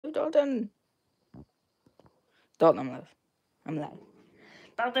Dalton. Dalton, I'm live. I'm live.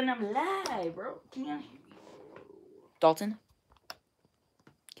 Dalton, I'm live, bro. Can you not hear me? Dalton?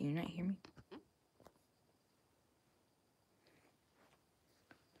 Can you not hear me?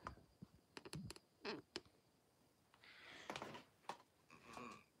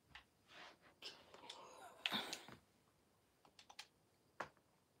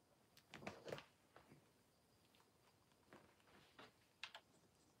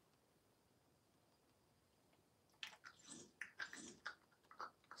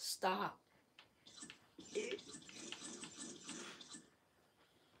 Stop.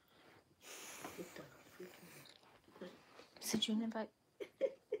 Sent you an invite.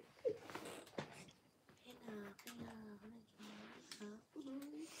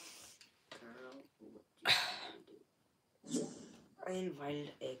 I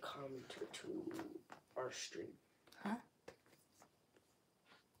invited a commenter to our stream. Huh?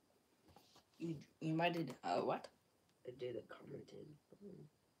 You invited what? A dude that commented on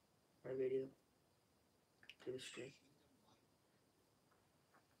my video to the stream.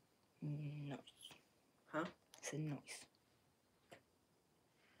 Noise. Huh? It's a noise.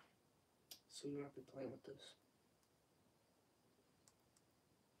 So you don't have to play with this.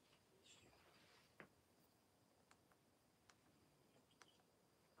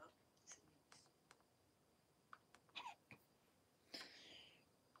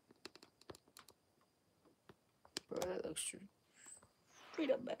 Bro, that looks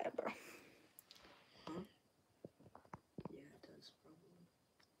straight up bad, bro. Huh? Yeah, it does, probably.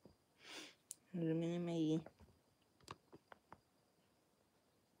 Maybe.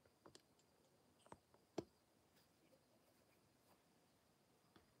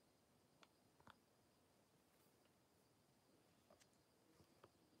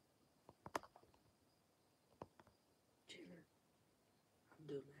 Chandler, I'm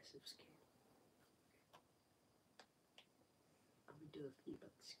doing a massive scam. I'm gonna do a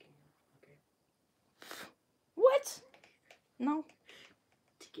feedback scam, okay? What? No.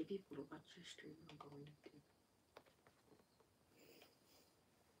 To get people to watch your stream, I'm going to.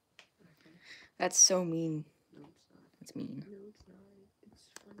 Okay? That's so mean. No, it's not. That's mean. No, it's not. It's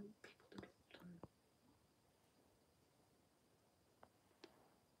funny. People do it all the time.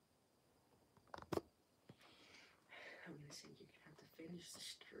 I'm gonna say you're gonna have to finish the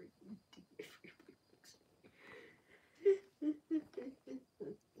stream.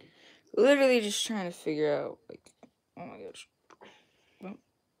 Literally just trying to figure out, like, oh my gosh.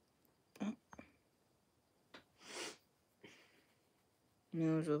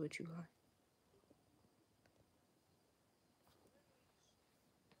 No, it's a little bit too high.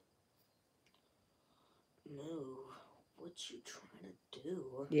 No, what you trying to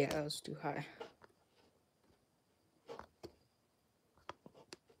do? Yeah, that was too high.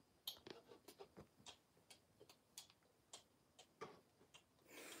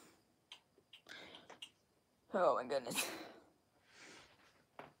 Oh my goodness.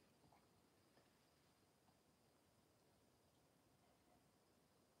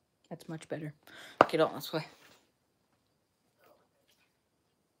 That's much better. Get on this way.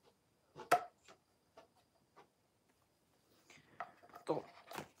 Go.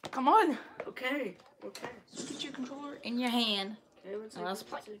 Come on. Okay. So get your controller in your hand. Okay, let's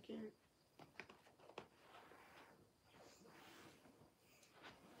play.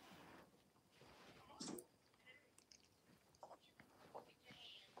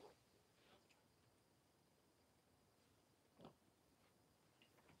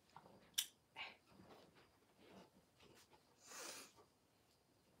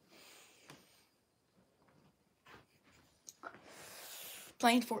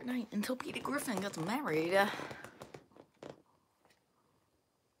 Playing Fortnite until Peter Griffin gets married.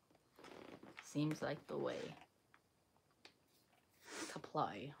 Seems like the way to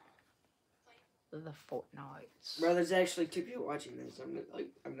play the Fortnites. Bro, there's actually 2 people watching this. I'm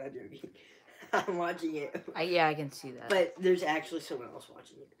not joking. I'm watching it. Yeah, I can see that. But there's actually someone else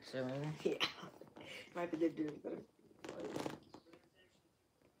watching it. So really? Yeah. Might be they're doing better.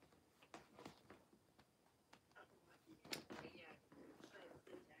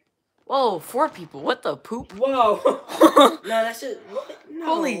 Whoa, 4 people. What the poop? Whoa. No, that's it. No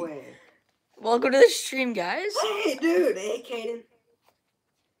Holy. way. Welcome to the stream, guys. Hey, dude. Hey, Kaden.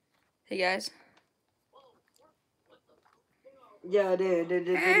 Hey, guys. Yeah, dude.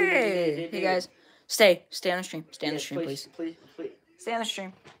 Hey, guys. Stay on the stream. Stay on the stream, please. Please. Stay on the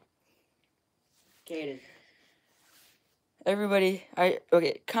stream. Kaden. Everybody,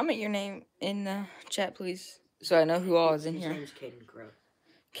 okay, comment your name in the chat, please, so I know who all is in here. His name's Kaden Crow.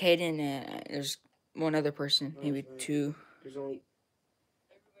 Kaden, there's one other person, maybe 2. There's only...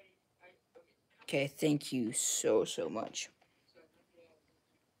 Okay, thank you so much.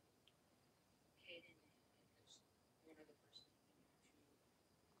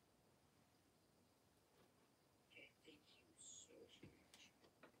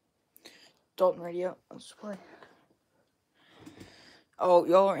 Dalton Radio, let's play. Oh,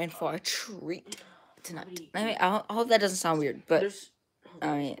 y'all are in for a treat tonight. I hope that doesn't sound weird, but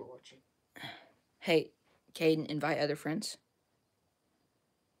I mean, hey, Caden, invite other friends.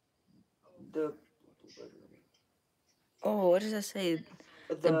 Oh, what does that say?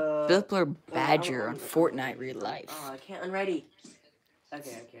 The Bippler Badger on Fortnite real life. Oh, I can't unready.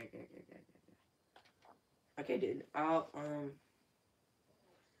 Okay. Okay, dude.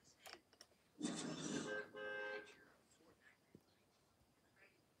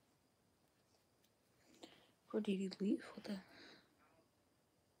 Where did he leave? What the?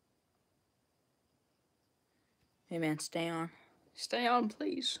 Hey man, stay on. Stay on,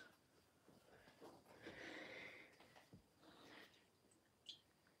 please.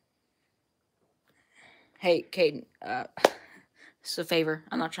 Hey, Caden, it's a favor.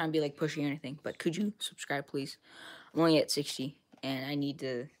 I'm not trying to be like pushy or anything, but could you subscribe, please? I'm only at 60, and I need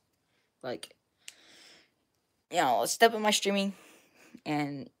to, like, step up my streaming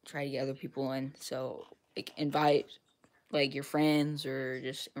and try to get other people in. So, like, invite, like, your friends or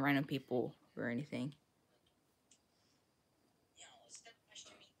just random people or anything.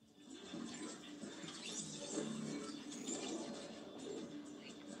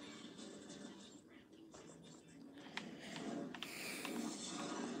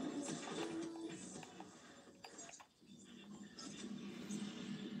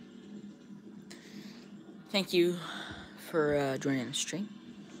 Thank you for joining the stream.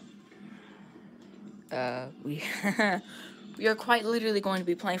 We we are quite literally going to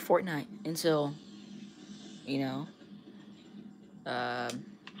be playing Fortnite until,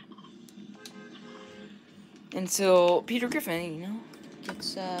 until Peter Griffin,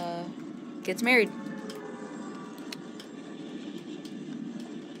 gets married.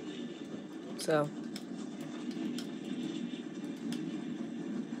 So.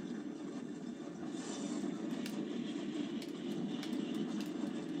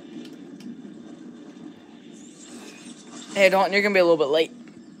 Hey, Dalton, you're gonna be a little bit late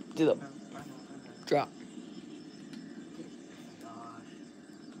to the drop.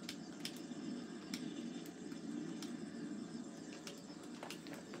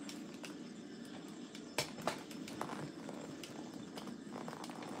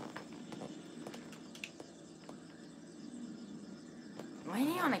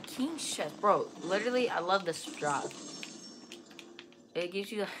 Waiting on a king's chest, bro. Literally, I love this drop. It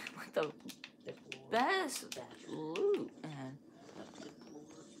gives you like the best loot, man.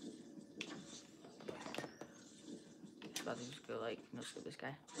 About to just go like no scope this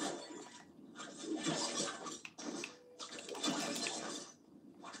guy.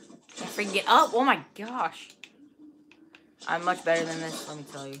 Can't freaking get up! Oh my gosh! I'm much better than this. Let me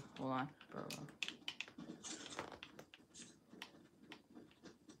tell you. Hold on, bro.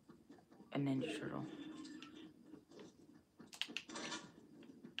 A Ninja Turtle.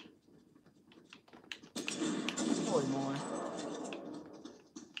 Holy moly.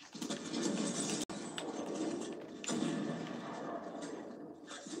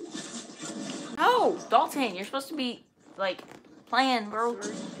 No, Dalton, you're supposed to be like playing, bro.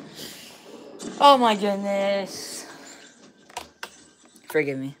 Oh my goodness.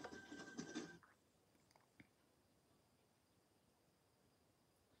 Forgive me.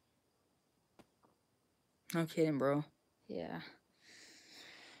 No kidding, bro. Yeah.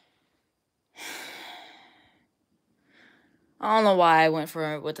 I don't know why I went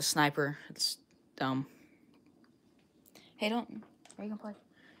with the sniper. It's dumb. Hey, don't. Are you gonna play?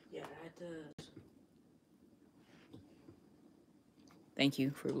 Yeah, I had to. Thank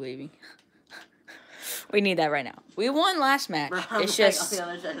you for leaving. We need that right now. We won last match. Bro, it's just.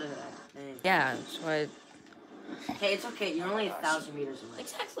 Yeah, that's why. Hey, it's okay. You're only 1,000 meters away.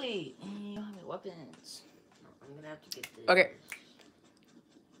 Exactly. You don't have any weapons. I'm gonna have to get this. Okay.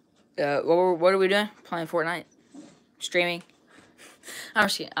 What are we doing? Playing Fortnite? Streaming? I'm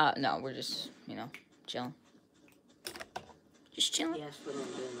just kidding. No, we're just, chilling. Just chilling. Yes, what I'm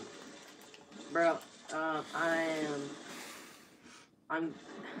doing. Bro, I'm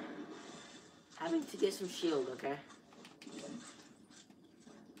having to get some shield, okay?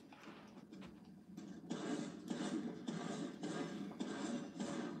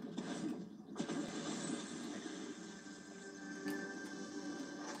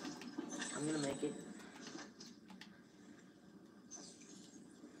 I'm gonna make it.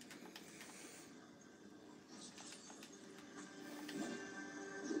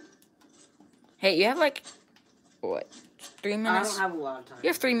 Hey, you have like what? 3 I minutes? don't have a lot of time. You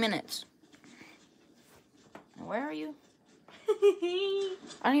have 3 minutes. Where are you? I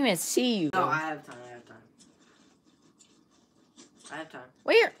don't even see you. No, Bro. I have time. I have time.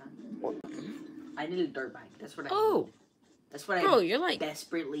 Where? I need a dirt bike. That's what I Oh. need. That's what Bro, I you're like.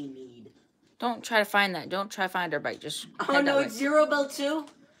 desperately need. Don't try to find that. Don't try to find a dirt bike. Just. Oh head no, that way. it's Zero Bell too?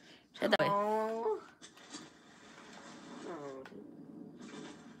 Head that way. Oh.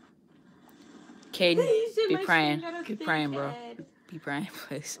 Caden, He said be my praying. screen got a Be big praying, bro. head. Be praying,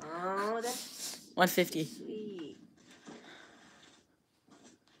 please. Oh, that's 150. sweet.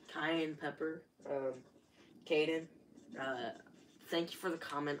 Cayenne pepper. Caden, thank you for the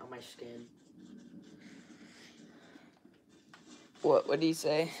comment on my skin. What do you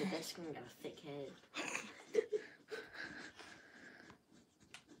say? He said that skin got a thick head.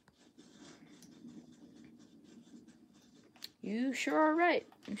 You sure are right.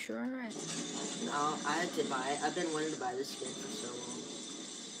 You sure are right. No, I had to buy it. I've been wanting to buy this skin for so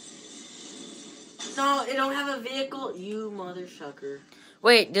long. No, it don't have a vehicle. You mother sucker.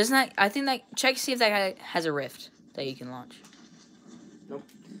 Wait, doesn't that? I think that. Check to see if that guy has a rift that you can launch. Nope.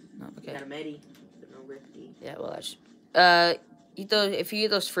 No. Okay. Got a Medi, but no Rifty. Yeah. Well, that's. Eat those. If you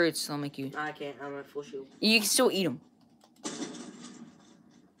eat those fruits, they'll make you. No, I can't. I'm at full shield. You can still eat them.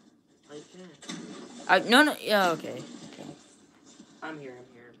 Oh, you can. No. Yeah. Okay. I'm here.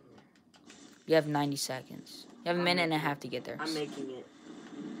 You have 90 seconds. You have a minute and a half to get there. I'm making it.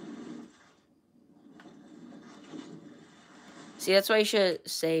 See, that's why you should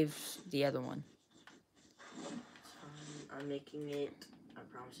save the other one. I'm making it. I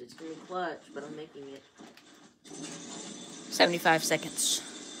promise it's gonna be clutch, but I'm making it. 75 seconds.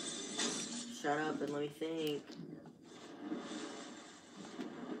 Shut up and let me think.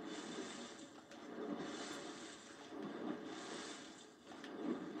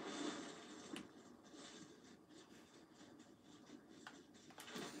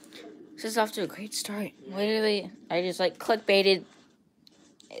 This is off to a great start. Literally, I just like clickbaited.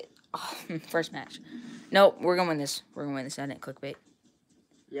 First match. No, we're gonna win this. We're gonna win this. I didn't clickbait.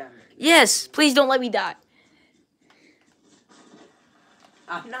 Yeah. Yes, please don't let me die.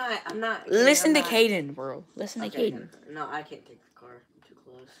 I'm not. Listen I'm to not. Caden, bro. Listen to Caden. No, I can't take the car. I'm too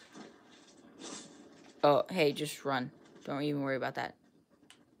close. Oh, hey, just run. Don't even worry about that.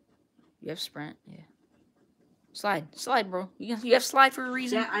 You have sprint, yeah. Slide, bro. You have slide for a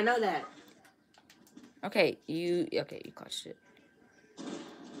reason. Yeah, I know that. Okay, you clutched it.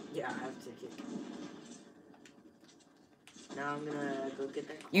 Yeah, I have to take it. Now I'm gonna go get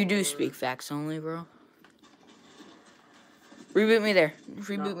that car. You do speak facts only, bro. Reboot me there.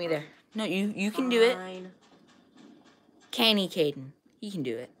 Reboot me there. No, you can do it. Canny Caden. You can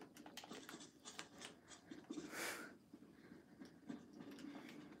do it.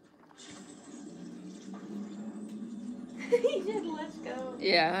 He said, "Let's go."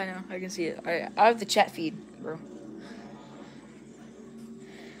 Yeah, I know. I can see it. I have the chat feed, bro.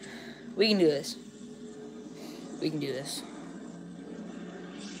 We can do this. We can do this.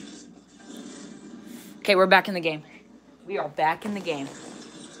 Okay, we're back in the game. We are back in the game.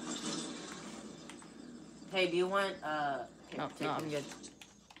 Hey, do you want No, I'm good.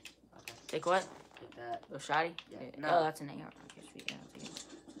 Okay. Take what? Take that. A shotty? Yeah. No. No. Oh, that's an AR. Okay, sweet. Yeah, I'll take it.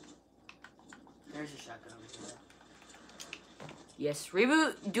 There's a shotgun over here. Yes,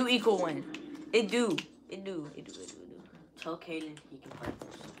 reboot do equal win. It do. Tell Caden he can fight for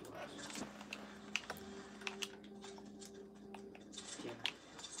us. Yeah.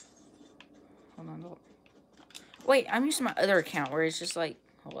 Hold on, hold. Wait, I'm using my other account where it's just like,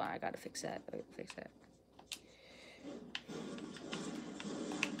 hold on, I gotta fix that.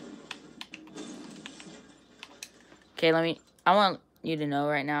 Okay, I want you to know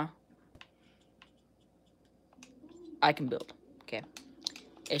right now, I can build, okay?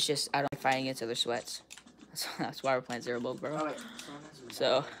 It's just, I don't like fighting against other sweats. That's why we're playing Zero Build, bro. Oh, wait.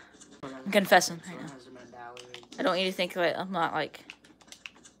 So, I'm confessing right Someone now. has a medallion. I don't need to think like I'm not like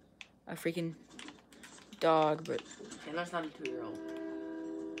a freaking dog, but And that's not a 2-year-old.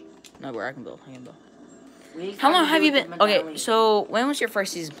 no, bro, I can build. We need How long something to have do you with been? the Okay, medallion. so when was your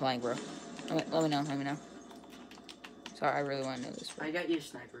first season playing, bro? Let me know. Sorry, I really want to know this. Bro. I got you a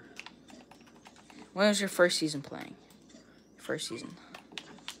sniper. When was your first season playing? First season.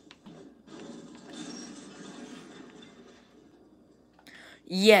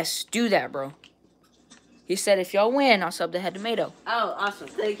 Yes, do that, bro. He said if y'all win, I'll sub the head tomato. Oh, awesome.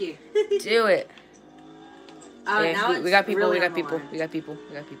 Thank you. Do it. Yeah, now we got it's people, really we got on the people, line. we got people.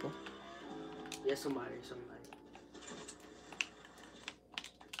 Yeah, somebody.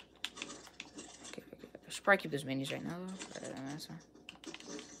 Okay. I should probably keep those menus right now, though. That's fine.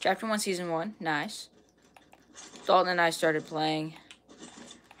 Chapter 1, Season 1. Nice. Dalton and I started playing.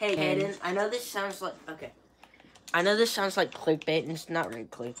 Hey, And- Kaden, I know this sounds like... Okay. I know this sounds like clickbait, and it's not really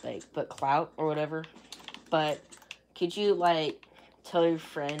clickbait, but clout or whatever. But could you, like, tell your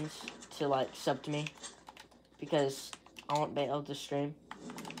friends to, like, sub to me? Because I won't be able to stream.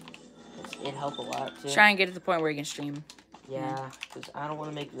 It'd help a lot, too. Try and get to the point where you can stream. Yeah, because I don't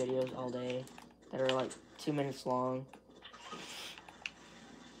want to make videos all day that are, like, 2 minutes long.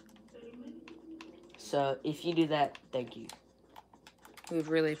 So, if you do that, thank you. We would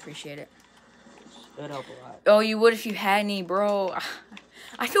really appreciate it. It would help a lot. Oh, you would if you had any, bro.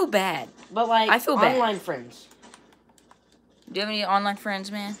 I feel bad. But, like, I feel bad. online friends. Do you have any online friends,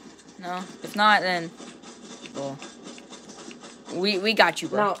 man? No? If not, then... Well... We got you,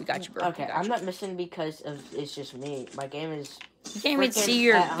 bro. No, we got you, bro. Okay, I'm not missing because of it's just me. My game is... You can't even freaking see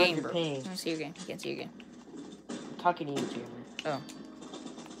your at game, 100 bro. ping. You can't see your game. You can't see your game. I'm talking to you, Jimmy. Oh.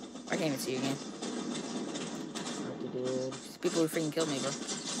 I can't even see your game. What you did. These people who freaking killed me, bro.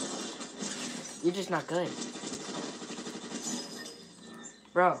 You're just not good.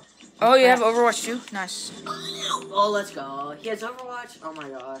 Bro. Oh, you have Overwatch too? Nice. Oh, let's go. He has Overwatch? Oh my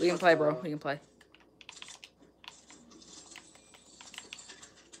gosh. We can play, bro. We can play.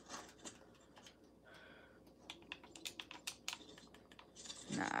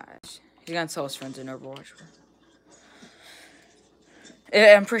 Nice. He's gonna tell his friends in Overwatch, bro.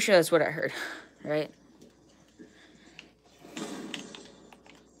 I'm pretty sure that's what I heard, right?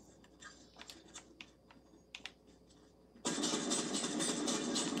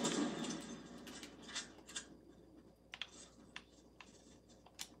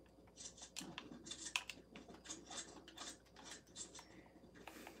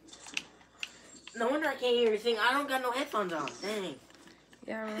 No wonder I can't hear anything. I don't got no headphones on. Dang.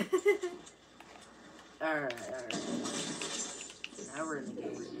 Yeah, bro. Alright. Now we're in the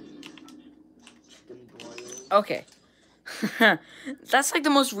game. Chicken boy. Okay. That's like the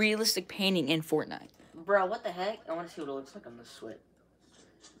most realistic painting in Fortnite. Bro, what the heck? I want to see what it looks like on the Switch.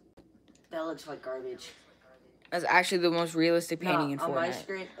 That looks like garbage. That's actually the most realistic painting in on my Fortnite.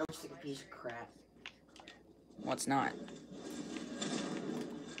 screen, it looks like a piece of crap. Well, it's not.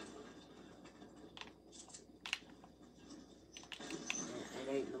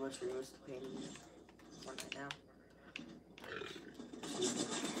 It ain't the most realistic painting in Fortnite now.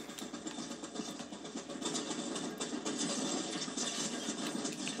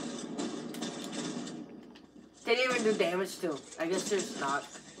 They didn't even do damage to him. I guess there's not,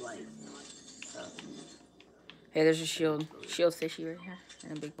 like... Hey, there's a shield fishy right here.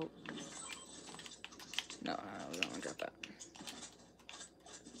 And a big boat. No, we don't want to drop that.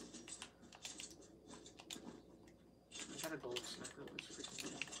 I got a gold sniper.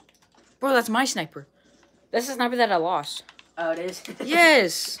 Bro, that's my sniper. That's the sniper that I lost. Oh, it is?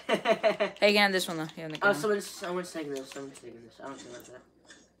 Yes! Hey, you can have this one, though. Yeah, Oh, someone's taking this. Someone's taking this. I don't care about that.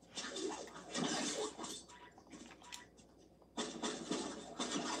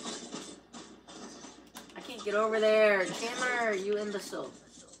 I can't get over there. Chandler, you imbecile.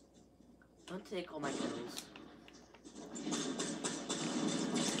 Don't take all my kills.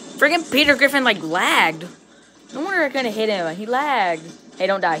 Friggin' Peter Griffin, like, lagged. No wonder I couldn't hit him. He lagged. Hey,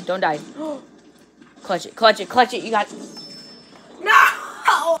 don't die. Don't die. Clutch it. Clutch it. Clutch it. You got...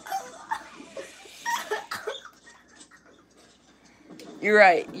 No! You're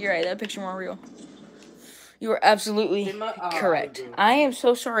right. You're right. That picture more real. You were absolutely correct. I am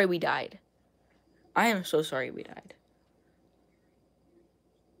so sorry we died. I am so sorry we died.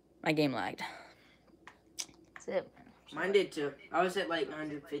 My game lagged. That's it. Mine did too. I was at like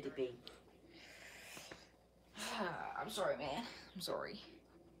 950p. I'm sorry, man. I'm sorry.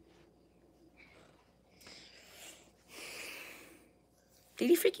 Did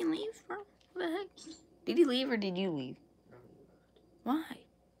he freaking leave, bro? What the heck? Did he leave or did you leave? Why?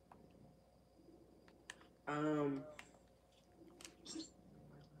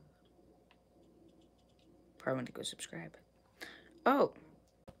 Probably went to go subscribe. Oh.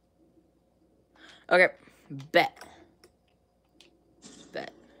 Okay. Bet.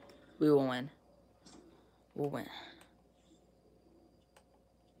 Bet. We will win. We'll win.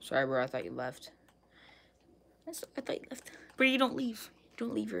 Sorry, bro. I thought you left. I thought you left. But you don't leave. You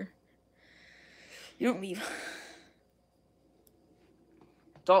don't leave her. You don't leave.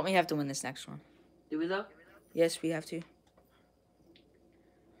 Don't we have to win this next one? Do we though? Yes, we have to.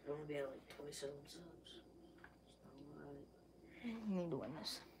 We're gonna be at like 27 subs. We need to win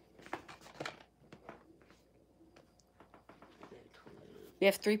this. We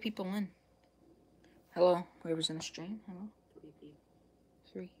have 3 people in. Hello, whoever's in the stream. Hello.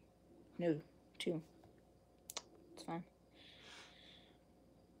 3. No, 2. It's fine.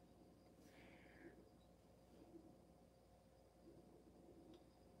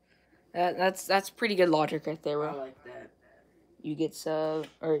 That's pretty good logic right there, I bro. like that. You get sub,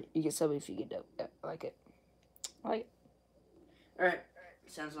 or you get sub if you get dub. Yeah, I like it. I like it. All right,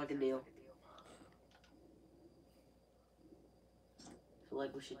 sounds like a deal. I feel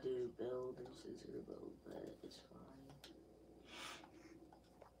like we should do build and scissor build, but it's fine.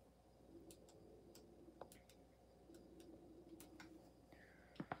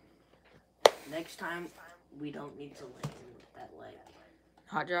 Next time, we don't need to land at like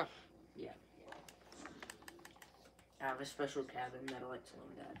Hot drop. Yeah. I have a special cabin that I like to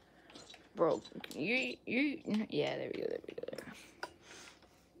land at. Bro, you, yeah, there we go, there we go. There.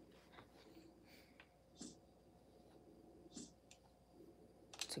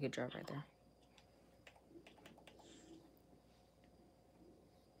 It's a good drop right there.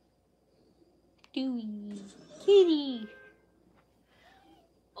 Dewey, kitty.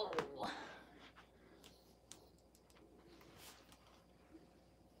 Oh.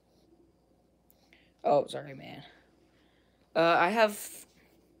 Oh, sorry, man. I have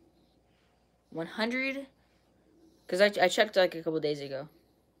 100, because I checked like a couple days ago.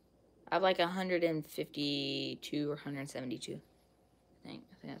 I have like 152 or 172. I think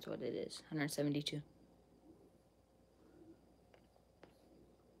that's what it is. 172.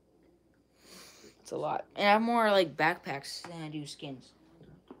 It's a lot. And I have more like backpacks than I do skins.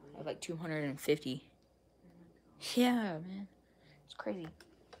 I have like 250. Yeah, man. It's crazy.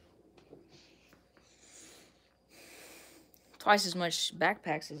 Twice as much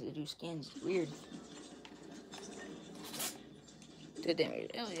backpacks as I do skins. It's weird. Good damage.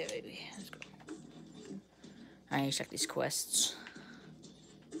 Oh yeah, baby. Let's go. I need to check these quests.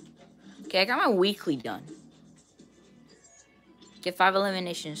 Okay, I got my weekly done. Get 5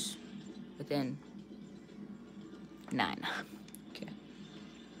 eliminations within 9. Okay.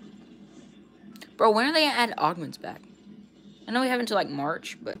 Bro, when are they gonna add augments back? I know we have until like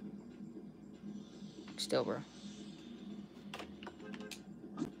March, but still, bro.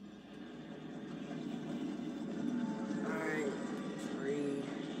 Alright, 3.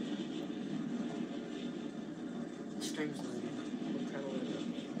 Stream's loading. We'll try to load it.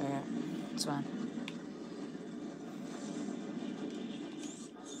 Yeah, it's fine.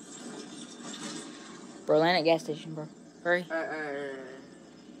 Bro, land at gas station, bro. Hurry.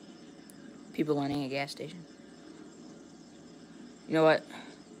 People landing at gas station. You know what?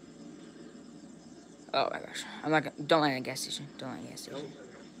 Oh my gosh. I'm not gonna. Don't land at gas station. Don't land at gas station.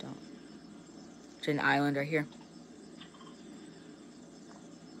 Don't. It's an island right here.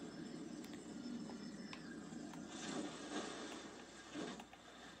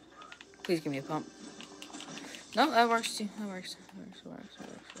 Please give me a pump. No, that works too. That works. That works.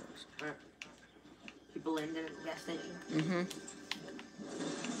 Alright. People landed at the gas station? Mm-hmm.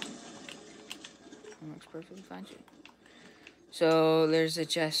 That works perfectly fine too. So there's a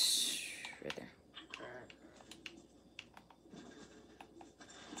chest right there.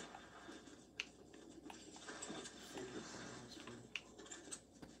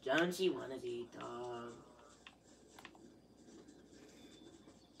 Alright. Don't you wanna be dog?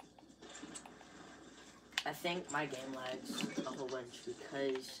 I think my game lags a whole bunch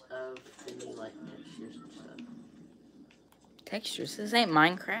because of the new like textures and stuff. Textures. This ain't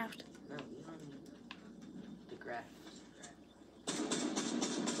Minecraft. No, you don't need the graphics.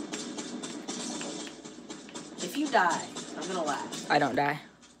 If you die, I'm gonna laugh. I don't die.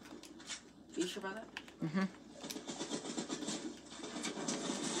 You sure about that? Mm-hmm.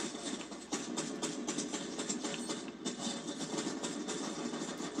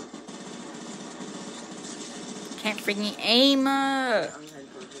 Can't freaking aim.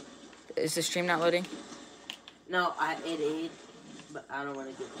 Is the stream not loading? No, it is, but I don't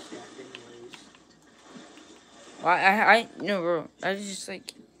want to get distracted and lose. Well, I no, bro. I was just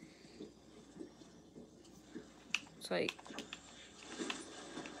like, it's like,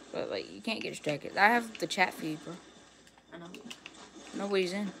 but like you can't get distracted. I have the chat feed, bro. I know.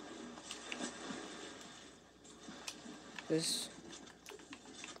 Nobody's in. This,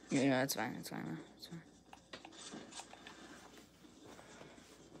 you know, it's fine. It's fine, man. It's fine.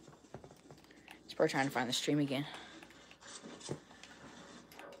 It's probably trying to find the stream again.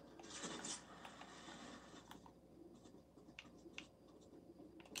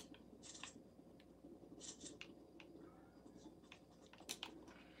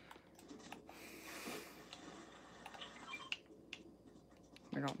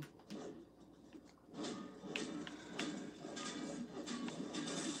 We're not.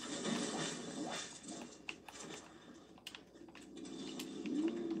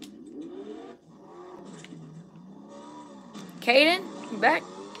 Caden, you back?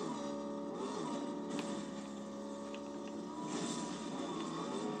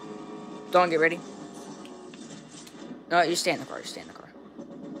 Don't get ready. No, you stay in the car. You stay in the car.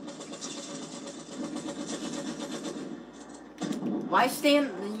 Why stand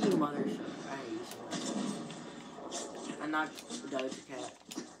you mother shit? I hate you so much. I knocked Doja Cat.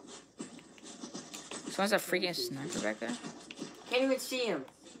 Someone's a freaking sniper back there? Can't even see him.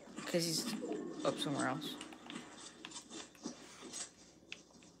 Because he's up somewhere else.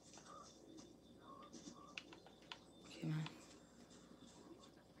 Okay, man.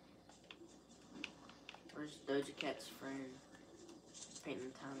 Where's Doja Cat's friend?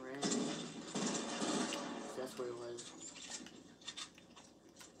 Painting the town red. So that's where it was.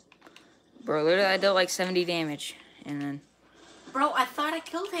 Bro, literally, I dealt like 70 damage. And then... Bro, I thought I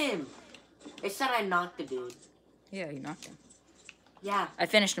killed him. It said I knocked the dude. Yeah, you knocked him. Yeah. I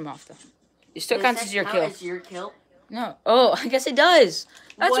finished him off, though. It still Does counts that as your count kill. as your kill? No. Oh, I guess it does.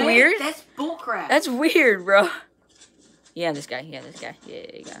 That's What? weird. That's bullcrap. That's weird, bro. Yeah, this guy. Yeah, this guy. Yeah,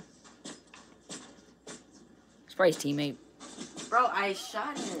 you got him. It's probably his teammate. Bro, I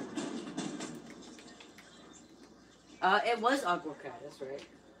shot him. It was Aqua Cat, that's right.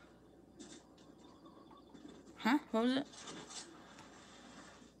 Huh? What was it?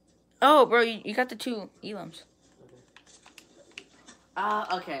 Oh, bro, you got the 2 Elams.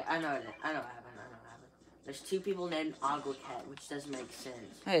 Okay, I know it. I know what happened. There's 2 people named Aqua Cat, which doesn't make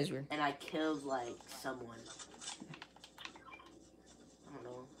sense. That is weird. And I killed, like, someone. I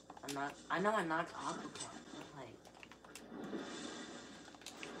don't know. I know I knocked Aqua Cat, but, like...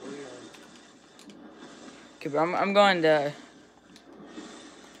 Weird. Okay, bro, I'm going to...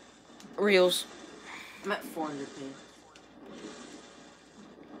 Reels. I'm at 400 ping.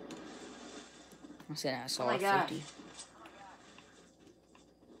 I'm saying I saw Oh my 50. gosh.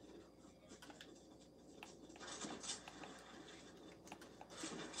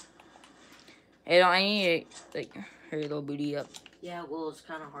 Hey, I need to, like, hurry little booty up. Yeah, well, it's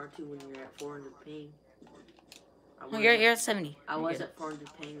kind of hard to when you're at 400 ping. Oh, you're at 70. I You're was good. at 400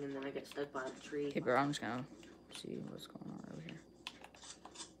 ping, and then I got stuck by a tree. Okay, bro, I'm just gonna see what's going on over here.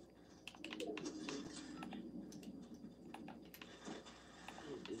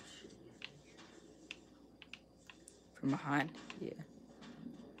 From behind? Yeah.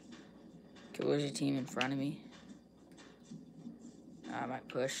 Okay, where's your team in front of me? I might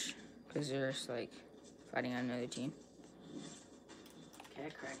push, because they're just, like, fighting on another team. Okay, I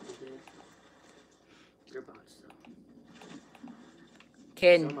cracked it, dude. Your bots, though.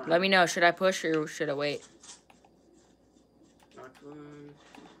 Caden, So let me know. Should I push or should I wait? Knocked one.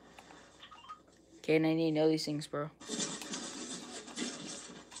 Caden, I need to know these things, bro.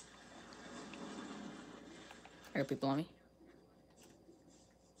 I got people on me.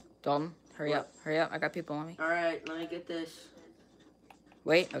 Dalton, hurry up. Hurry up. I got people on me. Alright, let me get this.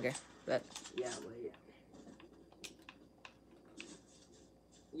 Wait? Okay. Bet. Yeah, wait.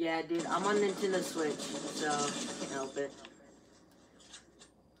 Yeah, dude, I'm on Nintendo Switch, so I can't help it.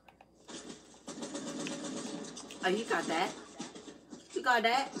 Oh, you got that? You got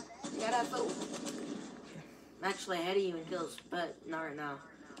that? You got that fool? I'm actually ahead of you in kills, but not right now.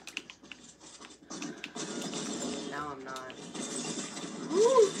 Now I'm not.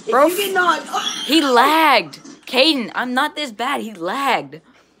 Bro, if you get knocked, he lagged. Caden, I'm not this bad. He lagged.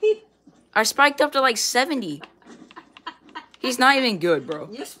 I spiked up to like 70. He's not even good, bro.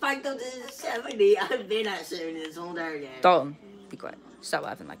 You spiked up to 70. I've been at 70 this whole entire game. Dalton, be quiet. Stop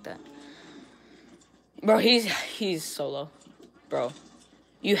laughing like that. Bro, he's solo. Bro,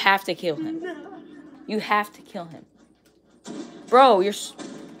 you have to kill him. You have to kill him. Bro, you're...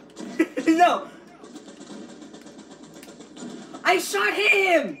 No. I shot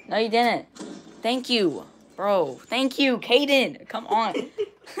him. No, you didn't. Thank you. Bro, thank you. Caden, come on.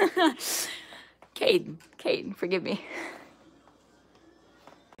 Caden, forgive me.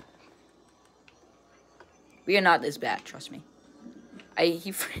 We are not this bad, trust me.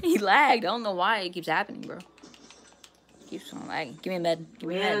 He lagged. I don't know why it keeps happening, bro. It keeps on lagging. Give me a med. Give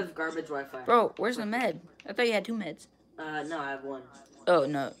me We a med. have garbage Wi-Fi. Bro, where's the med? I thought you had 2 meds. No, I have 1. Oh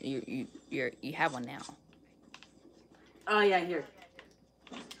no, you have one now. Oh yeah, here.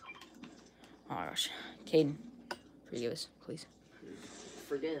 Oh my gosh, Caden, forgive us, please.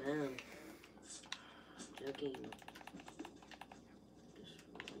 Forget him. Joking.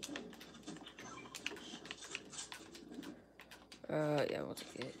 Yeah, we'll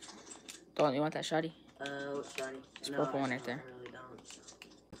take it. Dalton, you want that shotty? What shotty? It's purple one right I there. really don't.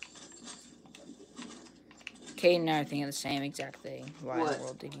 Caden and I are thinking the same exact thing. Why in What? the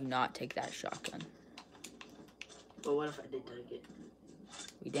world did you not take that shotgun? But what if I did take it?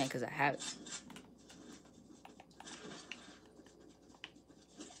 We didn't, because I have it.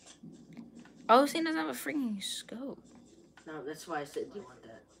 Oh, this thing doesn't have a freaking scope. No, that's why I said, do you want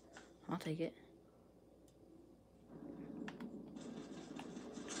that? I'll take it.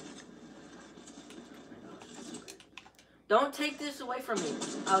 Don't take this away from me.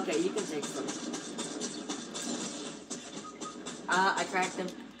 Okay, you can take it from me. I cracked him.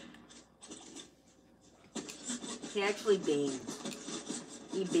 He actually beamed.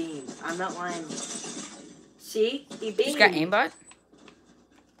 He beamed. I'm not lying. See? He beamed. He's got aimbot?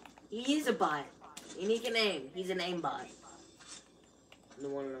 He is a bot. And he can aim. He's an aimbot. The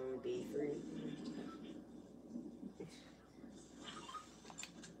one and only B3.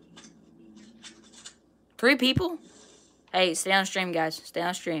 Three people? Hey, stay on stream, guys. Stay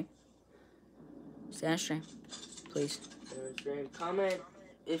on stream. Stay on stream. Please. Stay on stream. Comment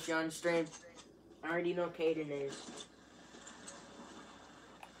if you're on stream. I already know Kaden is.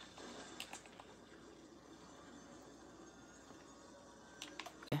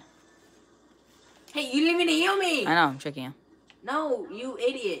 Okay. Hey, you didn't even heal me! I know, I'm checking him. No, you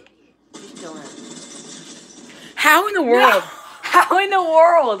idiot. Just kill him. How in the world? No! How in the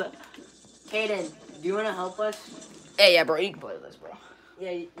world? Kaden, do you want to help us? Yeah, bro. You can play with this, bro.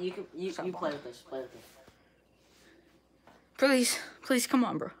 Yeah, you can. You play with us. Play with us. Please, come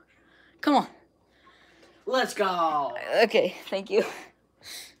on, bro. Come on. Let's go. Okay, thank you.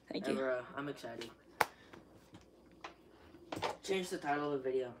 Thank you. Bro, I'm excited. Change the title of the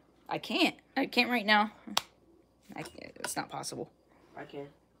video. I can't right now. It's not possible. I can.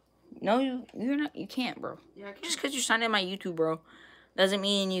 No, you're not. You can't, bro. Yeah, I can. Just because you're signed in my YouTube, bro, doesn't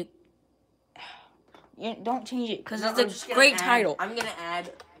mean you don't change it because it's a great title. I'm gonna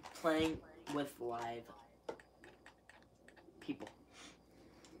add playing with live people.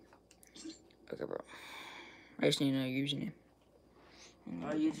 Okay, bro. I just need to know your username.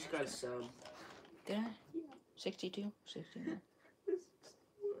 Oh, you just got a sub. Did I? 62? 69.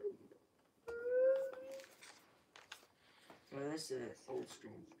 Well, that's an old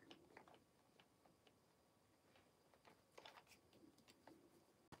stream.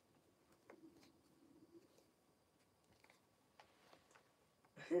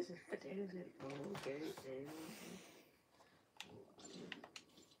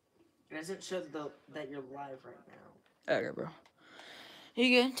 It doesn't show that you're live right now. Okay, bro.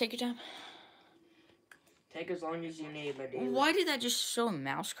 You good? Take your time. Take as long as you need, my dude. Why did that just show a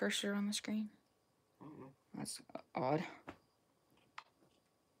mouse cursor on the screen? I don't know. That's odd.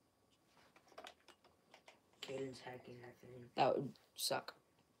 Caden's hacking that thing. That would suck.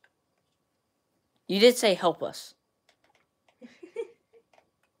 You did say help us.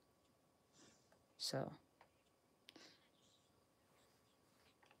 So.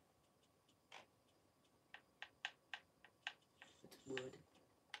 It's wood.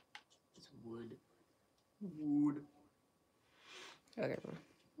 It's wood. Wood. Okay, bro.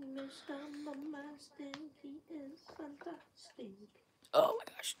 Mr. Master, he is fantastic. Oh my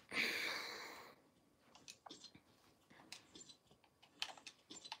gosh.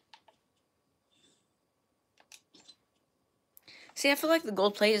 See, I feel like the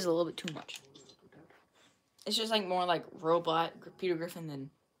gold plate is a little bit too much. It's just like more like robot Peter Griffin than,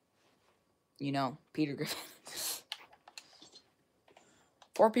 you know, Peter Griffin.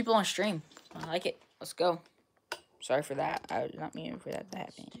 4 people on stream. I like it. Let's go. Sorry for that. I was not meaning for that to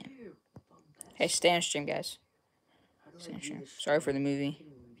happen. Hey, stay on stream, guys. Stay on stream. Sorry for the movie.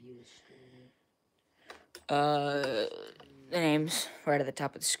 The name's right at the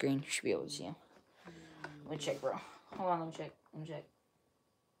top of the screen. You should be able to see them. Let me check, bro. Hold on, let me check. Let me check.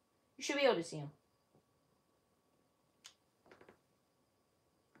 You should be able to see them.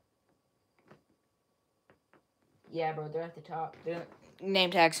 Yeah, bro, they're at the top. They're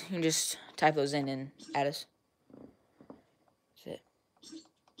name tags. You can just type those in and add us. That's it.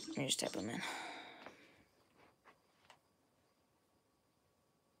 You just type them in.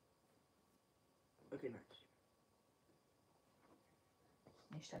 Okay, nice.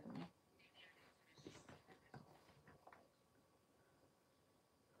 You just type them in.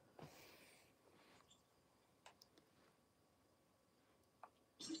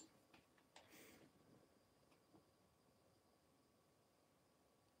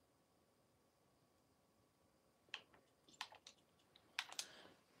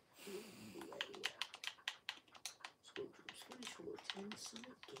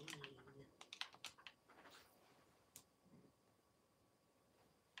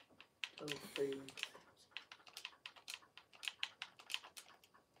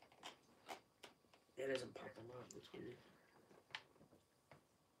 It doesn't pop them up. It's weird.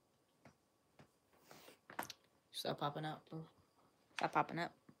 Stop popping up, bro. Stop popping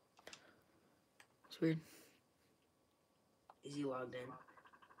up. It's weird. Is he logged in?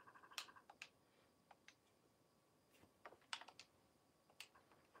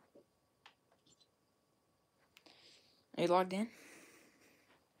 Are you logged in?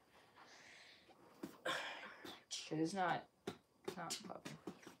 It's not popping.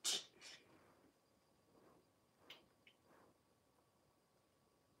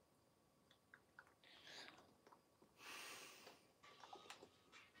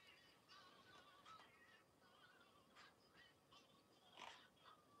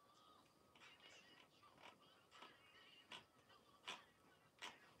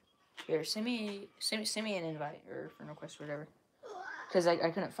 Here, send me an invite or friend request or whatever. Cause I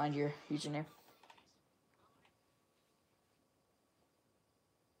couldn't find your username.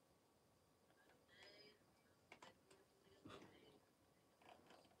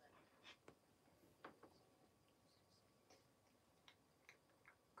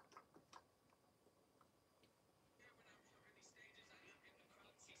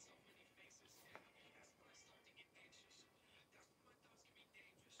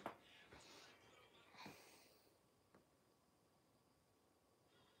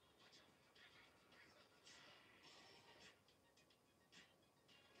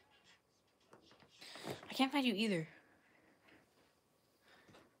 I can't find you either.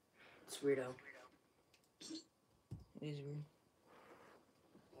 It's weirdo. It is weird.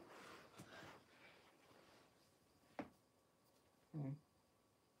 I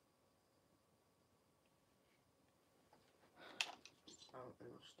don't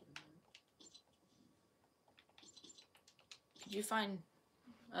understand that. Could you find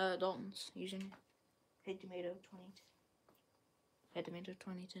Dalton's username? Hey Tomato 2010. Hey Tomato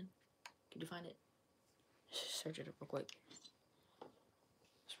 2010. Could you find it? Search it up real quick.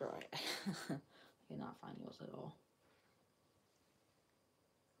 That's right. I cannot find yours at all.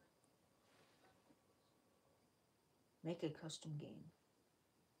 Make a custom game.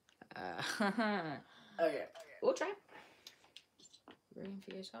 Okay. We'll try. We're gonna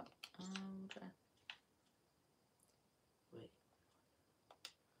figure this out. We'll try. Wait.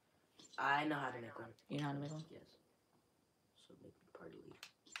 I know how to make one. You know how to make one? Yes. So make me party lead.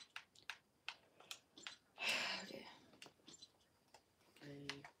 Okay.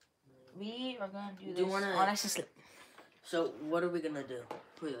 Okay. We are gonna do Do this you wanna- on SSL. So what are we gonna do?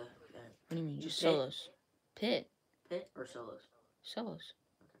 Who the? What do you mean? Just Pit? solos. Pit. Pit or solos? Solos.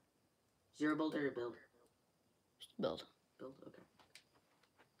 Zero build or build? Just build. Build. Okay.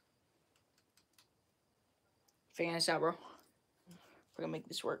 Figuring this out, bro. We're gonna make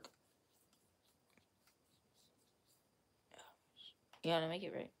this work. You gotta make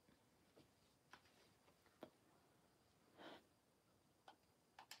it right.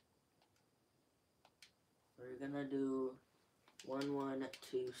 We're gonna do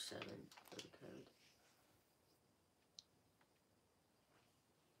 1127 for the code.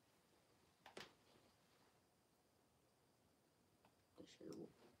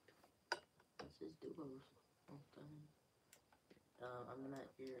 This is duos.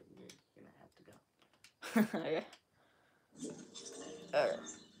 You're gonna have to go. Okay. Alright.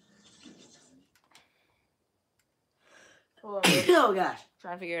 Hold on, bro. Oh gosh.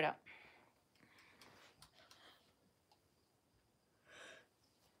 Trying to figure it out.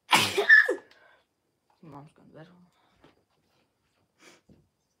 Mom's going to bed.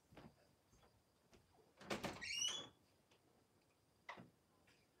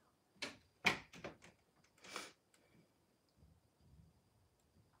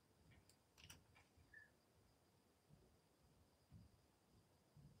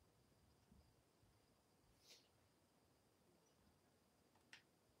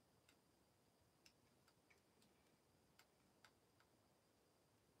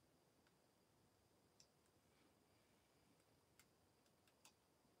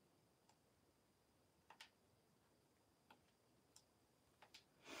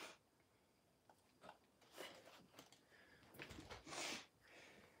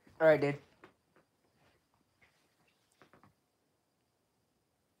 Alright, dude.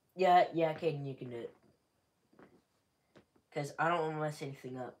 Yeah, Caden, you can do it. Because I don't want to mess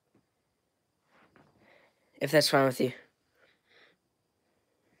anything up. If that's fine with you.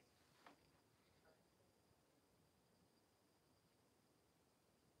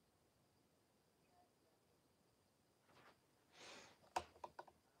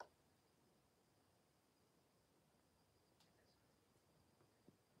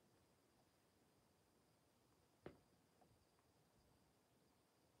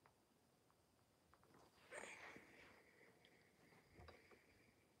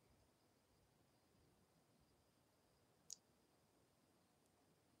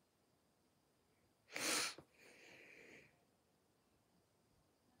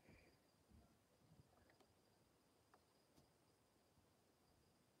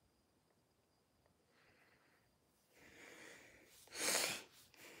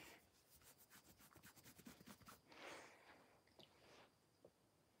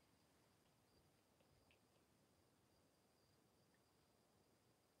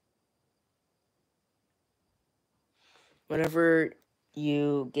 Whenever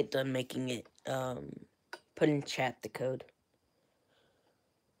you get done making it, put in chat the code.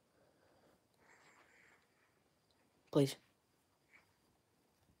 Please.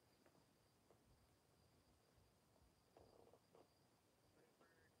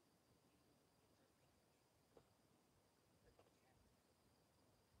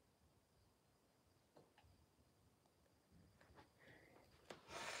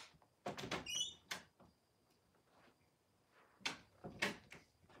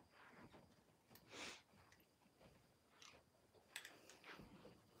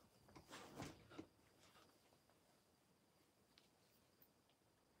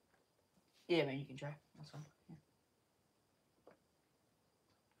 Yeah, man, you can try. That's fine. Yeah.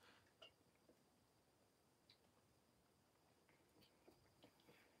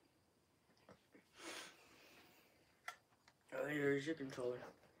 Oh, here's your controller.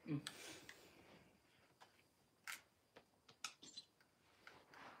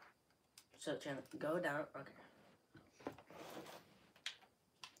 So, channel, go down. Okay.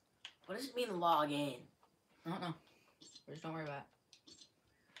 What does it mean to log in? I don't know. Just don't worry about it.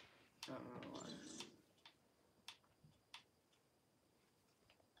 I don't know why.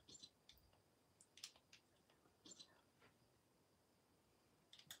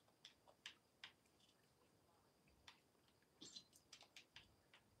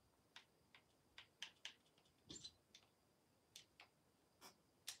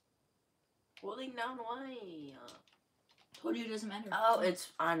 Holding down why? Told you it doesn't matter. Oh,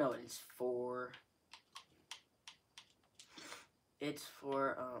 I know it's for. It's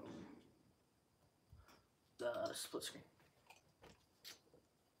for the split screen.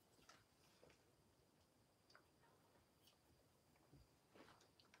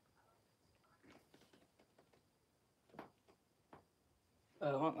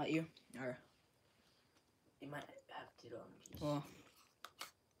 I won't let you. Or You might have to do it on PC.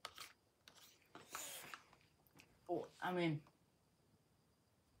 well, I mean,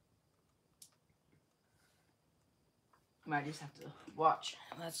 I might just have to watch.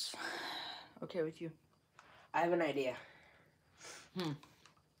 That's okay with you. I have an idea. Hmm.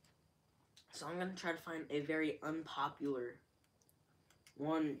 So I'm gonna try to find a very unpopular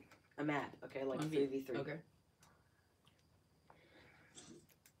a map. Okay, like 3v3. Okay.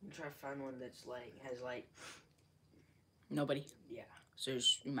 I'm try to find one that's like has like Nobody. Yeah. So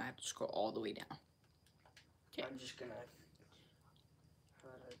you might have to scroll all the way down. Okay. I'm just gonna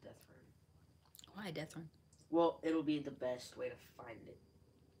death run. Why a death run? Well, it'll be the best way to find it.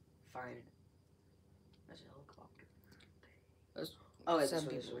 That's a helicopter. Oh, it's 7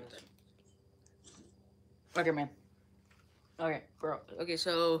 people right there. Okay, man. Okay, bro. Okay,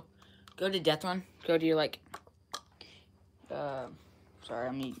 so go to death run. Go to your like. Sorry,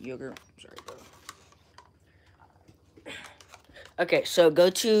 I'm eating yogurt. Sorry, bro. Okay, so go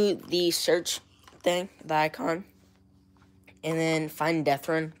to the search thing, the icon, and then find Death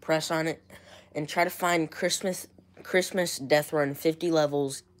Run. Press on it, and try to find Christmas Death Run 50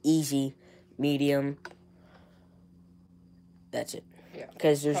 levels, easy, medium. That's it. Yeah.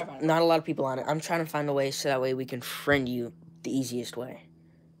 Because there's not a lot of people on it. I'm trying to find a way so that way we can friend you the easiest way.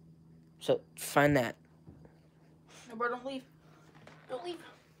 So find that. No, bro, don't leave. Don't leave.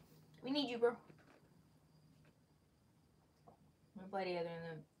 We need you, bro. We're gonna play together and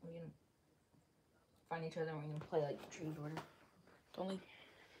then we can find each other and we can play like trees or whatever. Don't leave.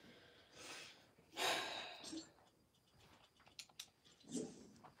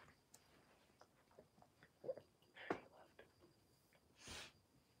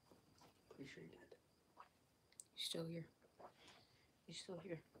 Pretty sure you're dead. He's still here. He's still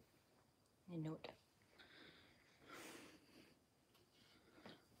here. I know it.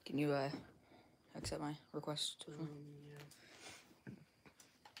 Can you accept my request? Yeah.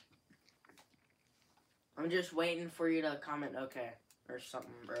 I'm just waiting for you to comment okay or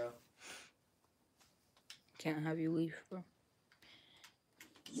something, bro. Can't have you leave, bro.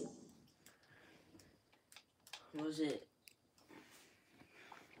 What was it?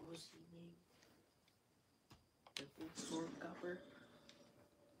 What was his name? Ripple Storm Copper?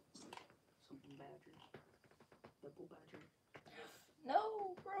 Something Badger. Ripple Badger.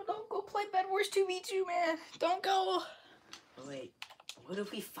 No, bro, don't go play Bed Wars 2v2, man. Don't go. Oh, wait. What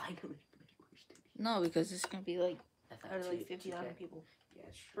if we finally play Wars 2? No, because it's gonna be like out of like 2K. 50,000 people. Yeah,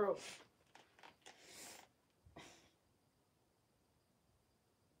 it's true. Bro.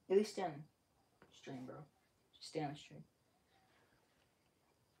 At least stay on stream, bro. Just stay on stream.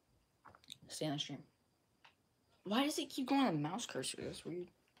 Stay on stream. Why does it keep going on the mouse cursor? That's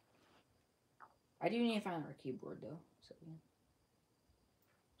weird. I do need to find our keyboard though. So yeah.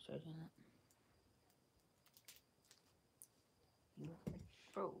 Start doing that.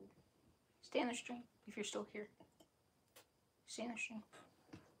 Bro, stay on the stream if you're still here. Stay on the stream.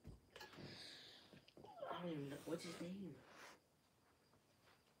 I don't even know. What's his name?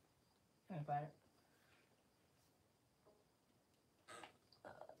 Think about it.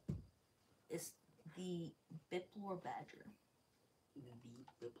 It's the Biplor Badger. The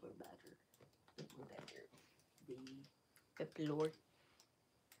Biplor Badger. Biplor Badger. The Biplor.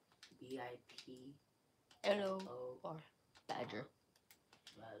 B-I-P-L-O-R. Badger.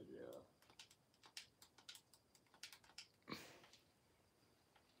 Badger.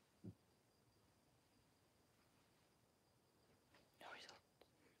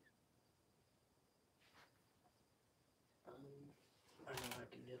 I know what I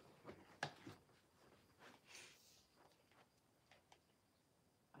can do.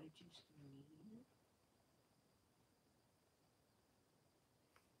 I just need...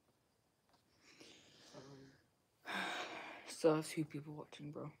 Still have 2 people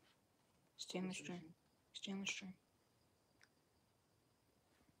watching, bro. Stay on the stream. Stay on the stream.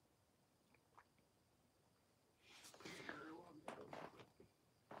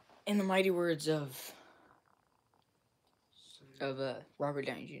 In the mighty words of Robert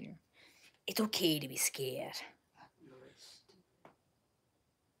Downey Jr., it's okay to be scared.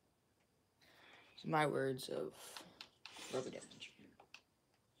 It's my words of Robert Downey Jr.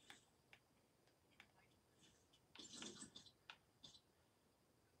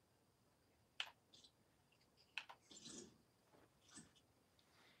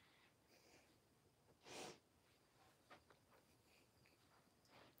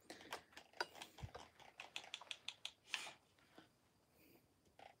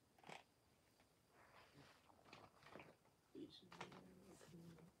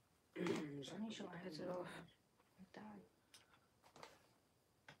 I need to shut my headset off. I died.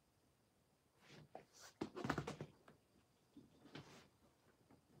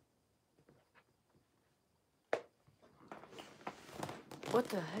 What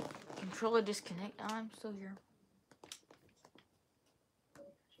the heck? Controller disconnect? I'm still here.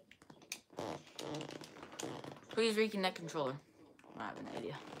 Please reconnect controller. I have an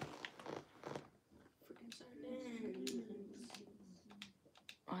idea.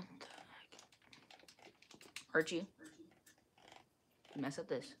 What the heck? Archie, you mess up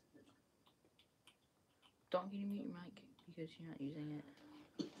this. Don't get to mute your mic because you're not using it.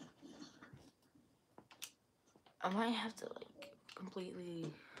 I might have to like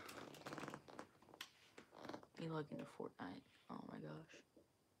completely be logged into Fortnite. Oh my gosh.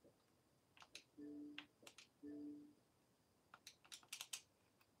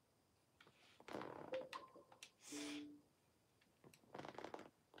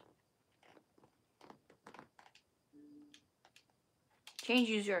 Change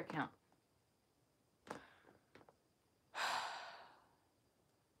user account.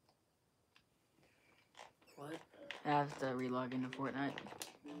 What? I have to relog into Fortnite.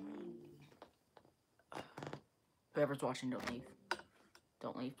 Whoever's watching, don't leave.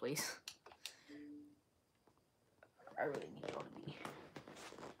 Don't leave, please. I really need y'all to be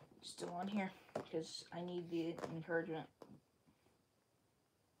still on here because I need the encouragement.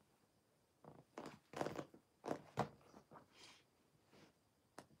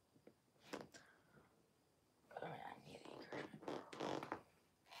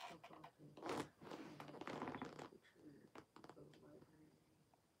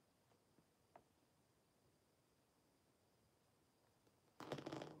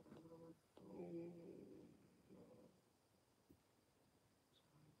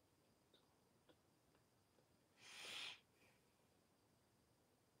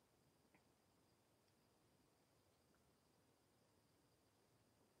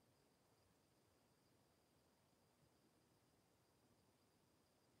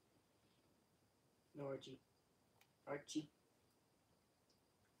 No, Archie. Archie.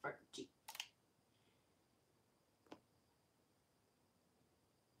 Archie.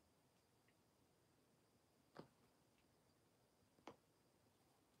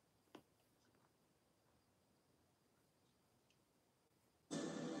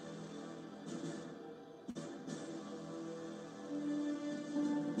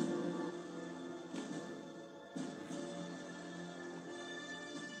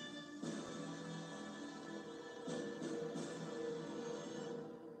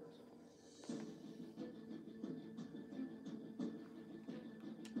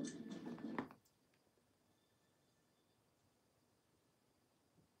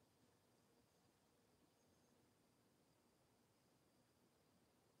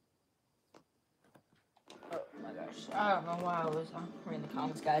 Oh my gosh. I don't know why I was reading the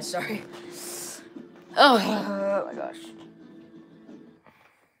comments, guys. Sorry. Oh my gosh.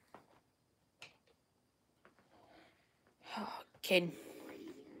 kid.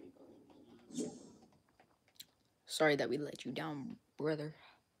 Sorry that we let you down, brother.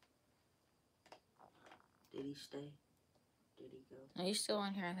 Did he stay? Did he go? No, he's still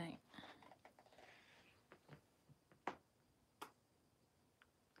on here, I think.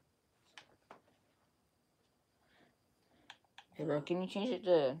 Hey, bro, can you change it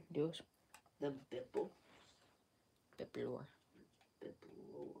to duos? The Bipple. Bippilor.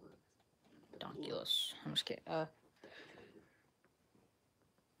 Bipple. Donkulus. I'm just kidding. Oh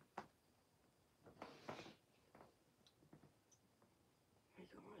my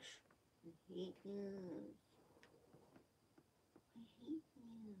gosh. I hate news. I hate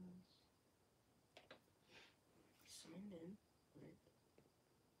news. Signed in. Right.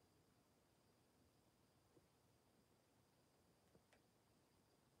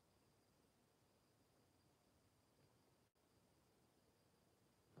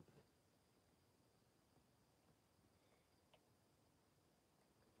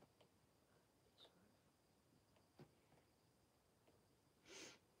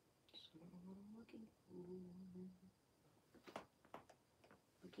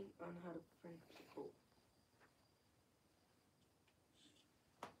 Looking on how to friend people.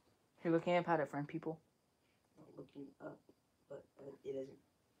 You're looking up how to friend people? Not looking up, but it doesn't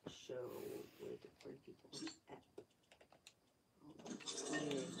show where to friend people at.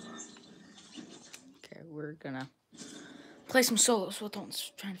 Okay, we're gonna play some solos with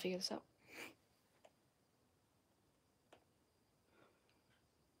us, trying to figure this out.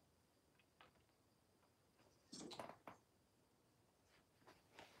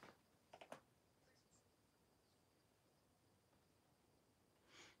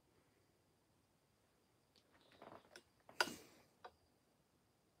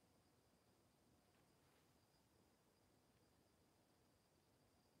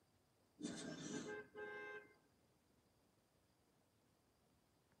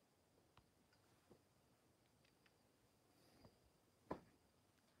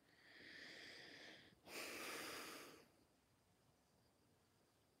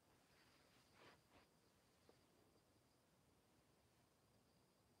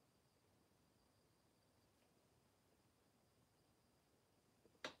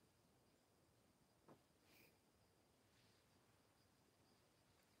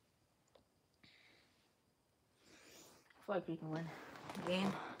 I feel like we can win the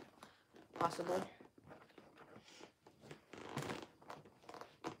game, possibly.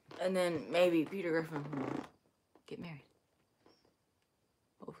 And then maybe Peter Griffin will get married.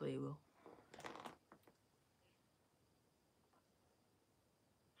 Hopefully he will.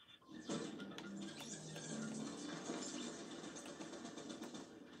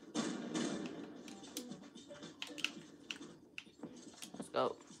 Let's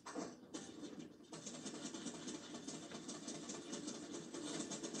go.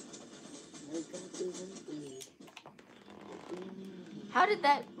 How did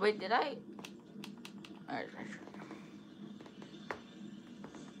that... Wait, did I... Alright,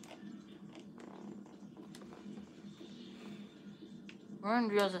 Run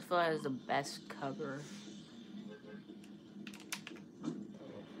Drills, I feel like is the best cover.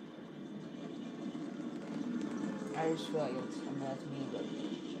 I just feel like it's... I mean, that's me, but...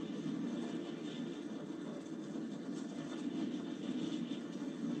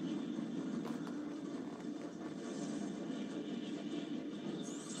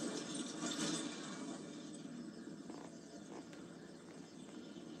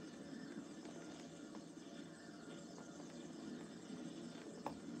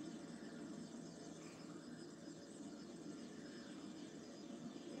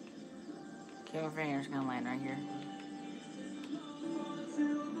 Okay, my finger's gonna land right here.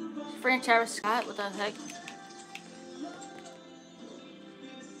 Friend Travis Scott, what the heck?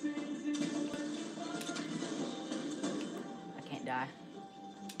 I can't die.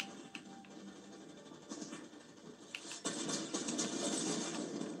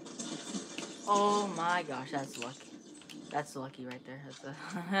 Oh my gosh, that's lucky. That's lucky right there. That's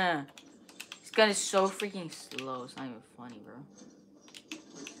a this gun is so freaking slow. It's not even funny, bro.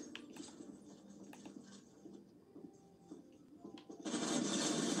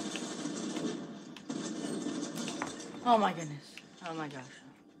 Oh my goodness. Oh my gosh.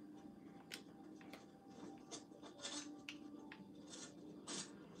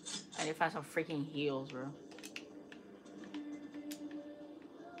 I need to find some freaking heals, bro.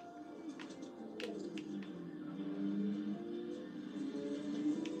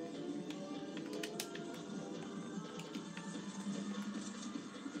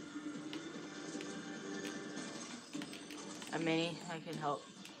 A mini, I can help.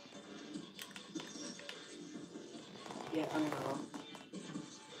 Yeah. I don't know.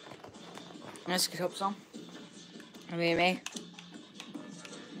 Let's get hope so. I mean, me.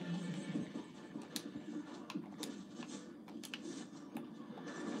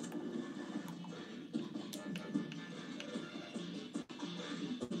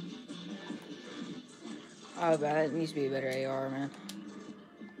 Oh, bad. It needs to be a better AR, man.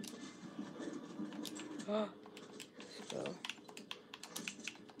 Let's go.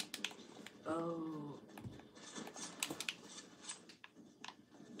 Oh.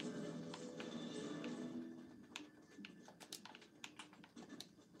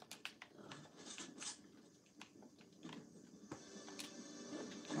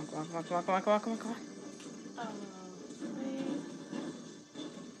 Come on.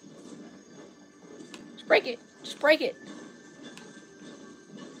 Just break it. Just break it.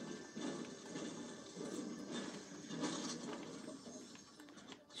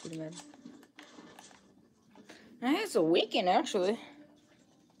 Shoot him in. It's a weekend, actually.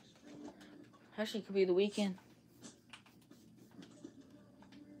 Actually, it could be the weekend.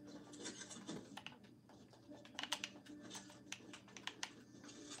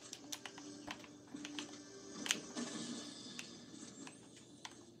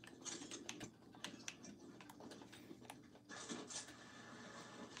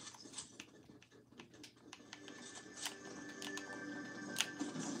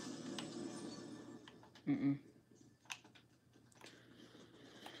 Mm-mm.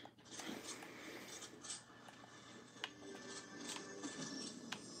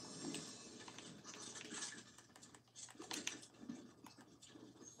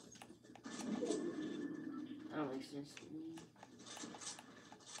 That don't make sense to me.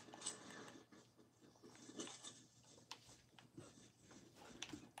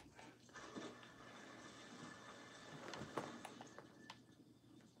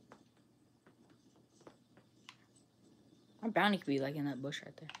 Our bounty could be like in that bush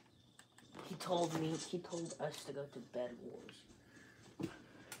right there. He told us to go to Bed Wars.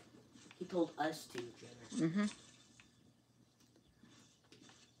 He told us to, Jenner. Mm-hmm.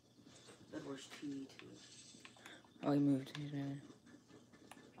 Bed Wars 2v2. Oh, he moved. He's moving.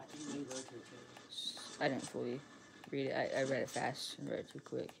 I think you go to it, Jenner. I didn't fully read it. I read it fast and read it too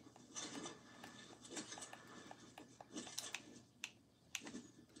quick.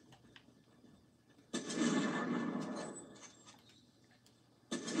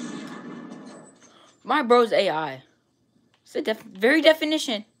 My bro's AI. It's the very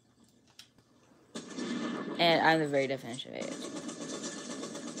definition. And I'm the very definition of AI.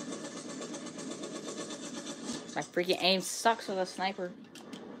 My freaking aim sucks with a sniper.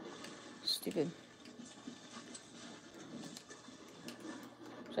 Stupid.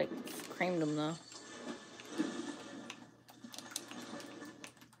 It's like creamed him though.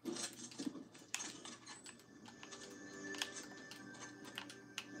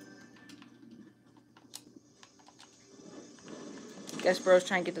 Guess bro's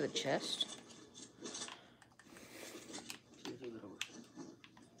trying to get to the chest.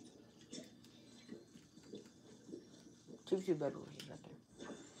 Two bedrooms right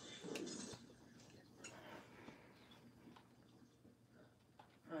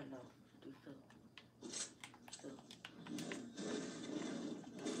there. I know. Do Phil.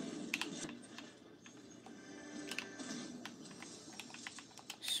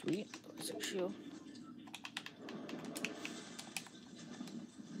 Sweet. Ballistic shield.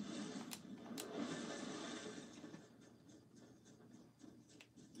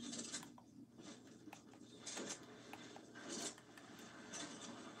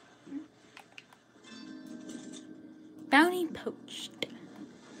 Bounty poached.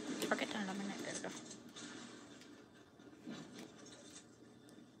 Forget that a minute ago.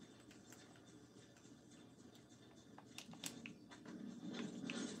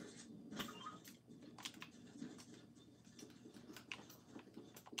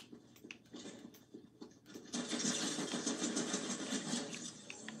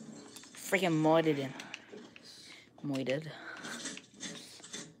 Freaking modded in. Modded.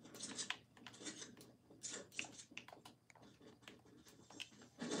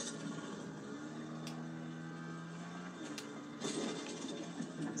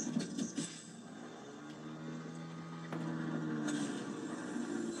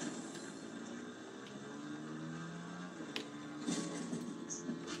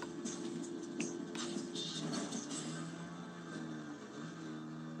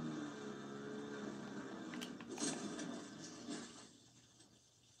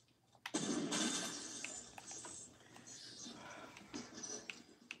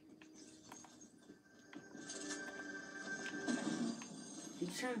 Did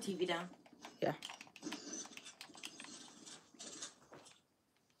you turn the TV down? Yeah.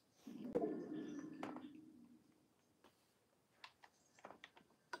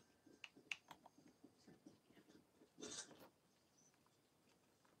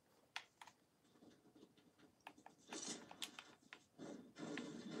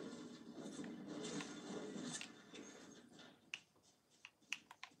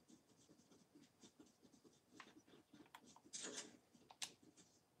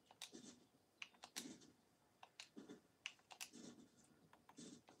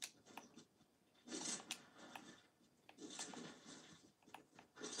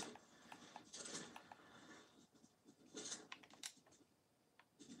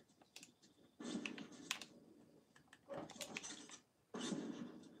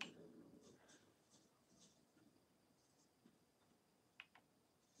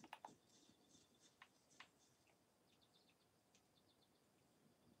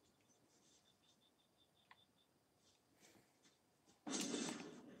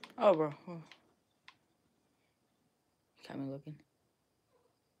 Oh, bro. Oh. Got me looking.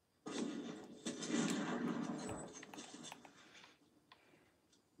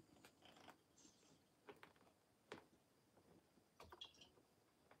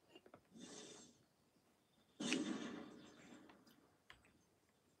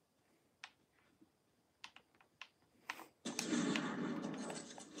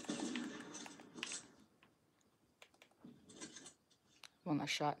 Won that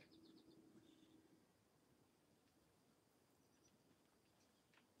shot.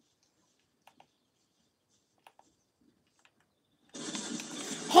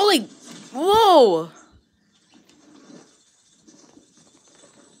 Holy, whoa!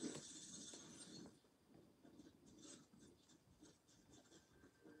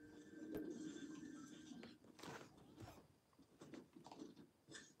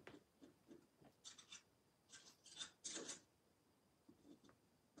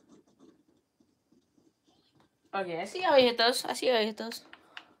 Okay, I see how he hit those. I see how he hit those.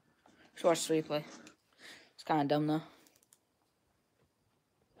 Let's watch the replay. It's kind of dumb, though.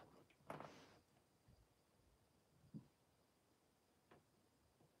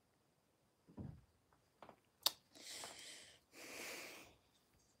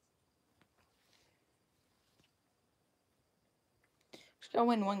 Just gotta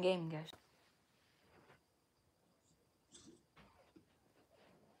win one game, guys.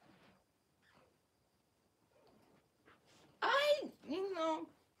 You know,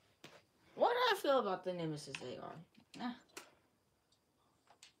 what do I feel about the Nemesis AR?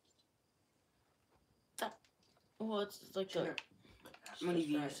 Well, it's like How many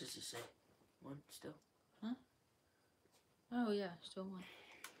views does it say? One still. Huh? Oh yeah, still one.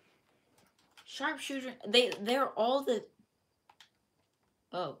 Sharpshooter. They're all the.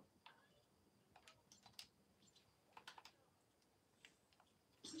 Oh.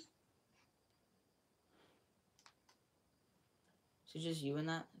 So just you in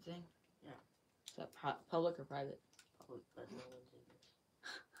that thing? Yeah. Is that public or private? Public, but no one's in this.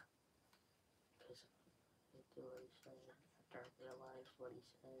 Because I do what he said. After I realized what he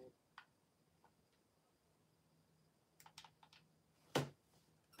said.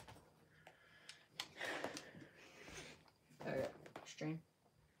 Alright, stream.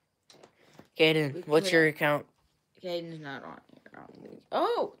 Caden, what's your account? Caden's not on here.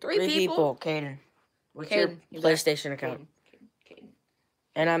 Oh, three people. Caden. What's Caden, your PlayStation account? Caden.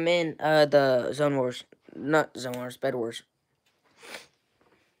 And I'm in the Zone Wars. Not Zone Wars, Bed Wars.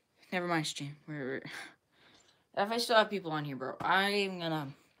 Never mind, stream. If I still have people on here, bro, I'm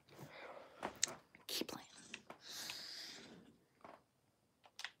gonna keep playing.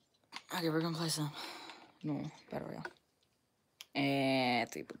 Okay, we're gonna play some normal Battle Royale.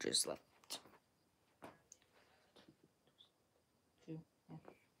 And 3 people just left.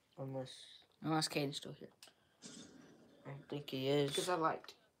 Unless Caden's still here. I don't think he is. Because I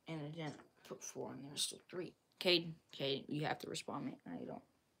liked, and I didn't put 4 and there's still 3. Caden, you have to respond me. No, you don't.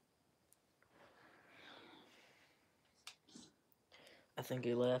 I think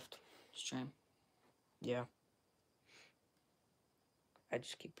he left. Stream. Yeah. I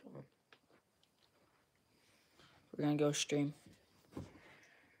just keep going. We're gonna go stream.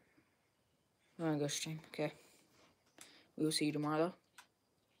 We're gonna go stream, okay. We will see you tomorrow, though.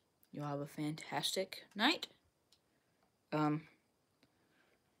 You'll have a fantastic night.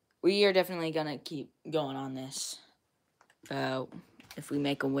 We are definitely gonna keep going on this. If we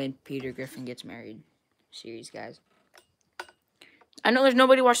make a win, Peter Griffin gets married series, guys. I know there's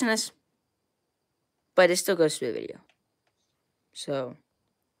nobody watching this, but it still goes to the video. So,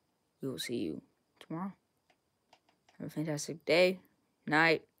 we will see you tomorrow. Have a fantastic day,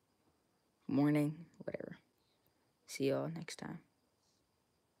 night, morning, whatever. See y'all next time.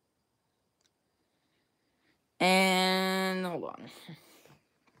 And hold on.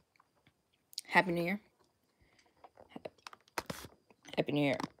 Happy New Year. Happy New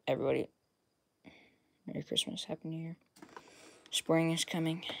Year, everybody. Merry Christmas. Happy New Year. Spring is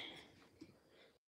coming.